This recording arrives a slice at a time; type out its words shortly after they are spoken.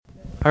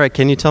All right,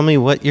 can you tell me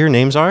what your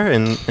names are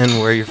and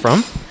where you're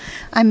from?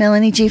 I'm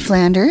Melanie G.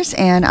 Flanders,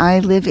 and I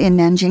live in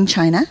Nanjing,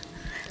 China.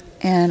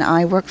 And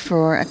I work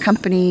for a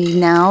company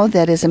now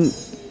that is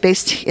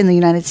based in the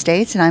United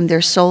States, and I'm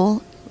their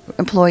sole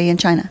employee in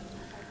China.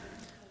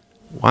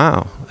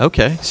 Wow.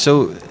 Okay.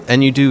 So,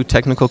 and you do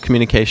technical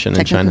communication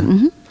in China.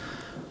 Mm-hmm.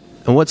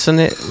 And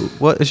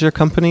what is your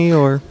company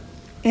or?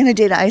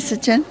 Innodata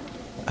Isogen.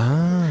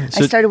 Ah.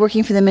 I started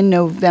working for them in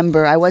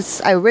November. I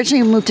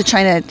originally moved to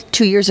China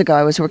 2 years ago.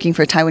 I was working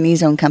for a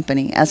Taiwanese-owned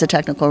company as a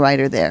technical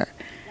writer there.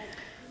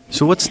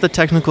 So what's the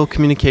technical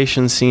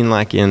communication scene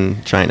like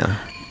in China?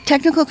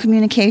 Technical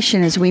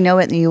communication, as we know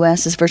it in the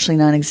U.S., is virtually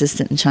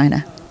non-existent in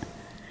China.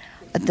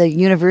 The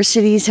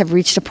universities have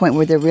reached a point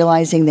where they're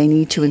realizing they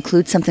need to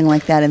include something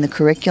like that in the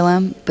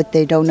curriculum, but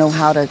they don't know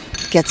how to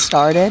get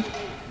started.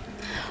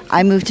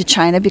 I moved to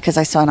China because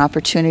I saw an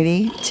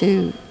opportunity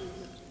to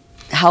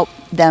help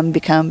them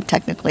become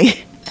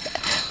technically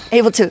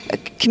able to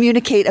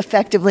communicate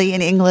effectively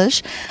in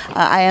English.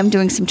 I am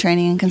doing some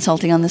training and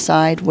consulting on the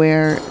side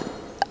where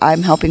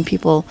I'm helping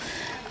people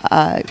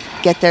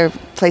get their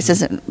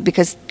places,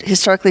 because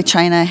historically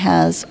China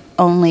has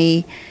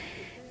only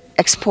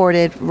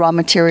exported raw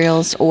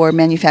materials or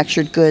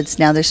manufactured goods.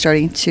 Now they're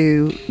starting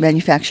to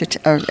manufacture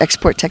or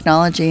export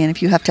technology, and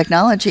if you have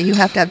technology, you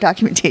have to have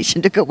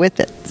documentation to go with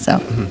it. So,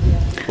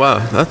 wow,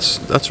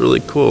 that's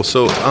really cool.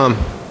 So,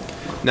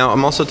 now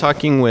I'm also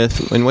talking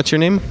with, and what's your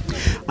name?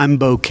 I'm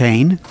Bo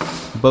Kane.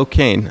 Bo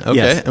Kane. Okay.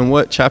 Yes. And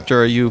what chapter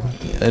are you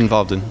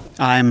involved in?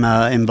 I'm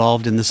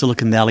involved in the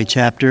Silicon Valley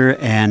chapter,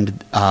 and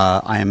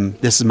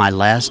this is my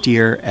last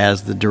year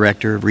as the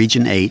director of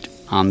Region 8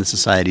 on the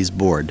Society's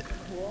board.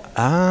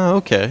 Ah,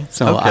 okay.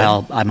 So okay.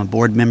 I'm a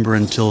board member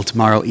until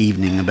tomorrow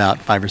evening, about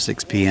 5 or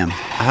 6 p.m.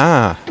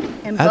 Ah.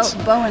 and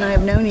Bo and I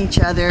have known each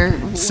other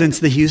Since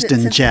the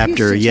Houston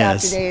chapter, the Houston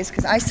yes. chapter days,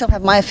 because I still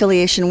have my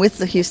affiliation with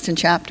the Houston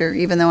chapter,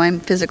 even though I'm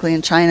physically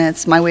in China.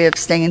 It's my way of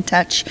staying in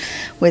touch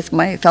with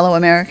my fellow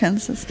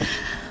Americans.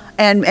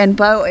 And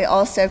Bo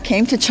also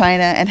came to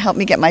China and helped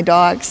me get my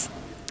dogs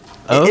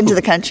into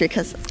the country,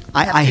 because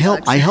I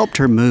helped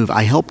her move.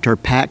 I helped her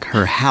pack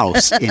her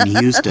house in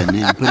Houston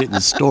and put it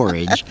in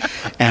storage,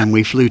 and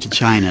we flew to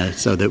China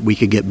so that we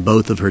could get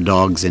both of her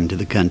dogs into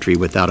the country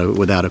without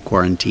a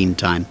quarantine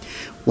time.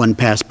 One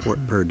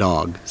passport per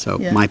dog, so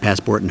my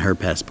passport and her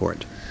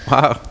passport.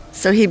 Wow.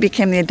 So he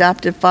became the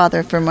adoptive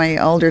father for my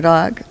older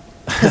dog,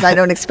 because I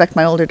don't expect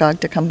my older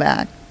dog to come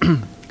back.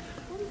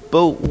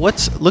 Bo,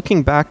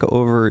 looking back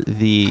over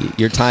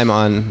your time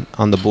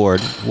on the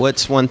board,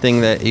 what's one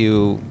thing that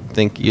you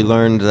think you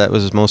learned that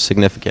was most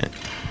significant?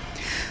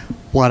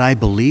 What I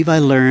believe I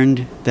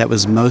learned that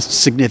was most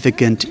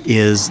significant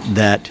is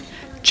that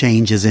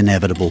change is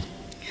inevitable.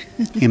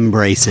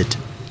 Embrace it.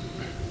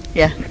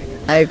 Yeah,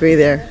 I agree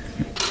there.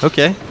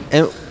 Okay.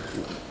 And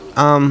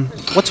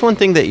what's one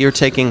thing that you're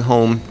taking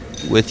home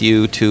with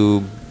you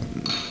to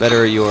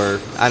better your...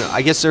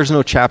 I guess there's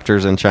no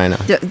chapters in China.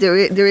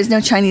 There is no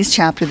Chinese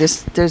chapter.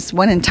 There's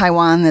one in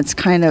Taiwan that's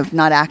kind of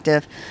not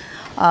active.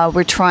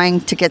 We're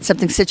trying to get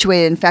something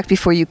situated. In fact,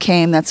 before you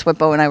came, that's what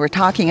Bo and I were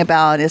talking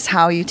about, is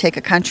how you take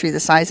a country the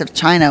size of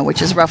China,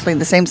 which is roughly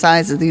the same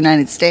size as the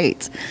United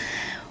States.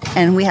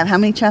 And we have how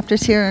many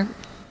chapters here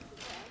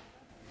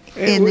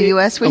in the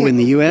U.S.? In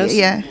the U.S.?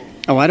 Yeah.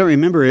 Oh, I don't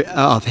remember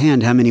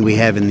offhand how many we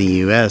have in the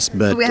U.S.,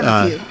 but we have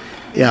a few.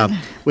 Yeah,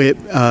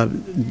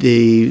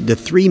 the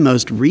three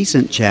most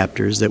recent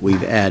chapters that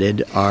we've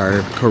added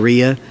are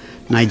Korea,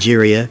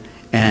 Nigeria,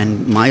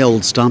 and my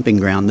old stomping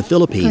ground, the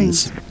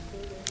Philippines.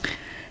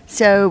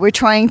 So we're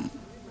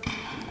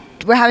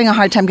having a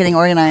hard time getting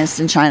organized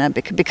in China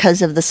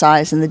because of the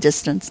size and the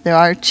distance. There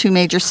are two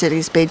major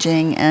cities,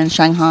 Beijing and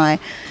Shanghai,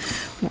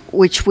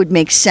 which would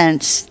make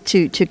sense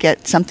to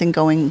get something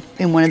going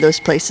in one of those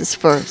places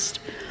first.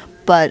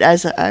 But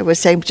as I was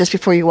saying just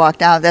before you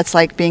walked out, that's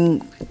like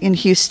being in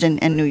Houston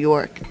and New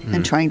York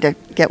and trying to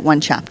get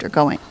one chapter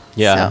going.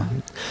 Yeah.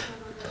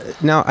 So.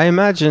 Now, I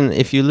imagine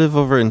if you live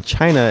over in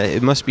China,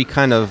 it must be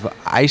kind of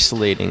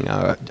isolating.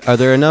 Are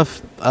there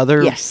enough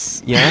other...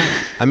 Yes.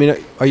 Yeah? I mean,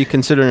 are you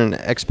considered an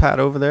expat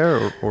over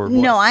there or what?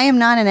 No, I am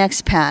not an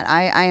expat.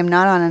 I am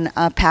not on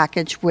a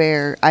package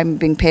where I'm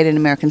being paid an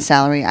American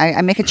salary.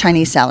 I make a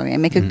Chinese salary. I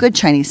make a good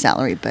Chinese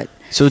salary, but...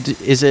 So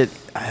is it...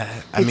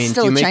 do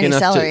you make enough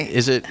salary.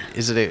 Is it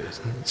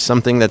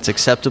something that's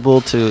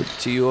acceptable to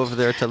you over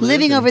there to live?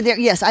 Living over there,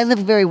 yes, I live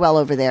very well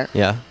over there.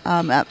 Yeah.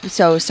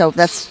 So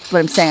that's what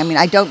I'm saying. I mean,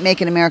 I don't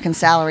make an American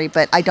salary,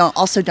 but I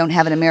also don't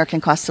have an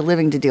American cost of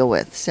living to deal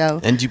with.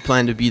 So. And do you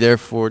plan to be there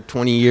for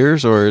 20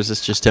 years, or is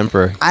this just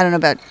temporary? I don't know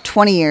about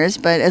 20 years,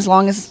 but as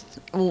long as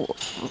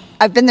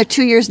I've been there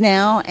 2 years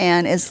now,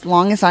 and as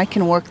long as I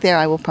can work there,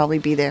 I will probably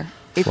be there.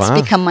 It's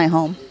become my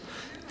home.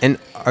 And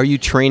are you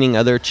training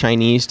other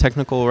Chinese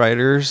technical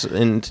writers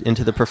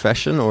into the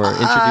profession, or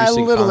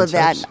introducing a little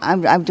concepts? of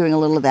that. I'm doing a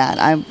little of that.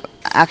 I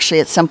actually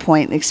at some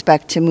point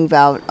expect to move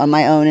out on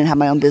my own and have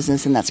my own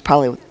business, and that's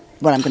probably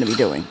what I'm going to be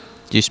doing.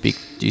 Do you speak?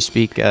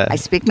 I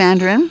speak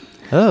Mandarin.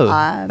 Oh,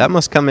 that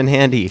must come in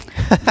handy.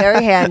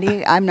 Very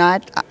handy. I'm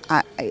not.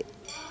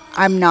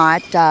 I'm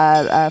not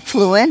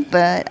fluent,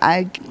 but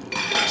I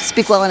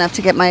speak well enough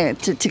to get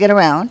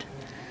around.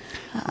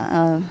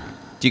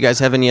 Do you guys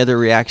have any other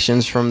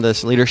reactions from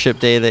this leadership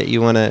day that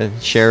you want to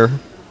share?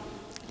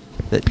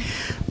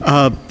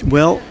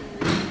 Well,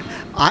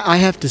 I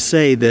have to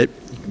say that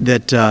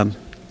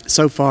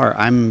so far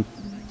I'm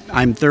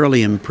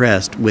thoroughly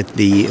impressed with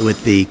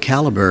the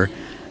caliber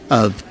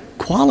of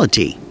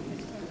quality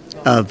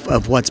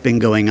of what's been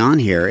going on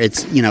here.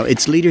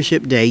 It's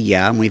Leadership Day,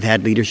 yeah, and we've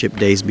had leadership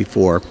days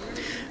before,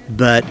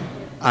 but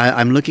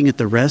I'm looking at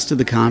the rest of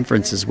the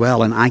conference as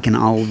well, and I can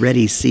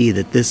already see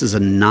that this is a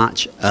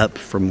notch up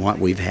from what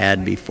we've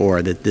had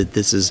before. That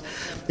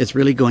it's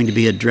really going to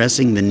be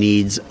addressing the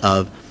needs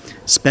of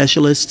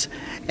specialists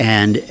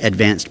and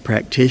advanced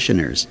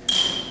practitioners,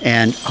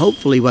 and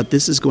hopefully, what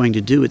this is going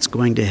to do, it's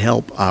going to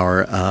help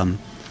our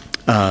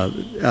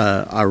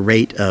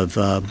rate of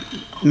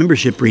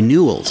membership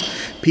renewals.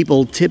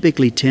 People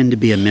typically tend to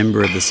be a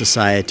member of the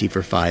society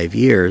for 5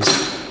 years,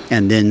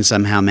 and then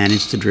somehow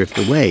manage to drift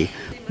away,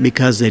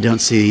 because they don't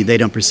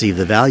perceive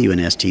the value in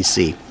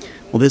STC.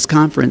 Well, this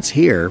conference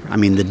here, I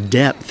mean, the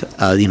depth,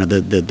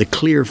 the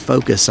clear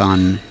focus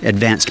on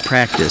advanced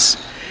practice,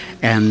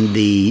 and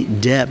the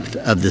depth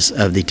of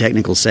the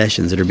technical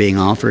sessions that are being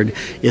offered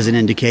is an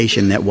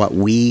indication that what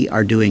we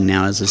are doing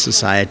now as a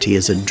society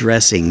is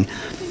addressing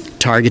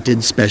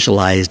targeted,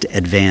 specialized,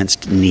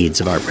 advanced needs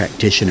of our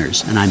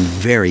practitioners, and I'm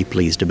very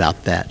pleased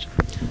about that.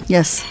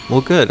 Yes.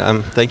 Well, good.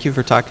 Thank you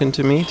for talking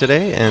to me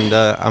today, and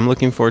I'm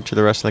looking forward to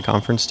the rest of the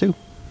conference too.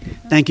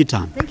 Thank you,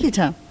 Tom. Thank you,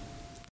 Tom.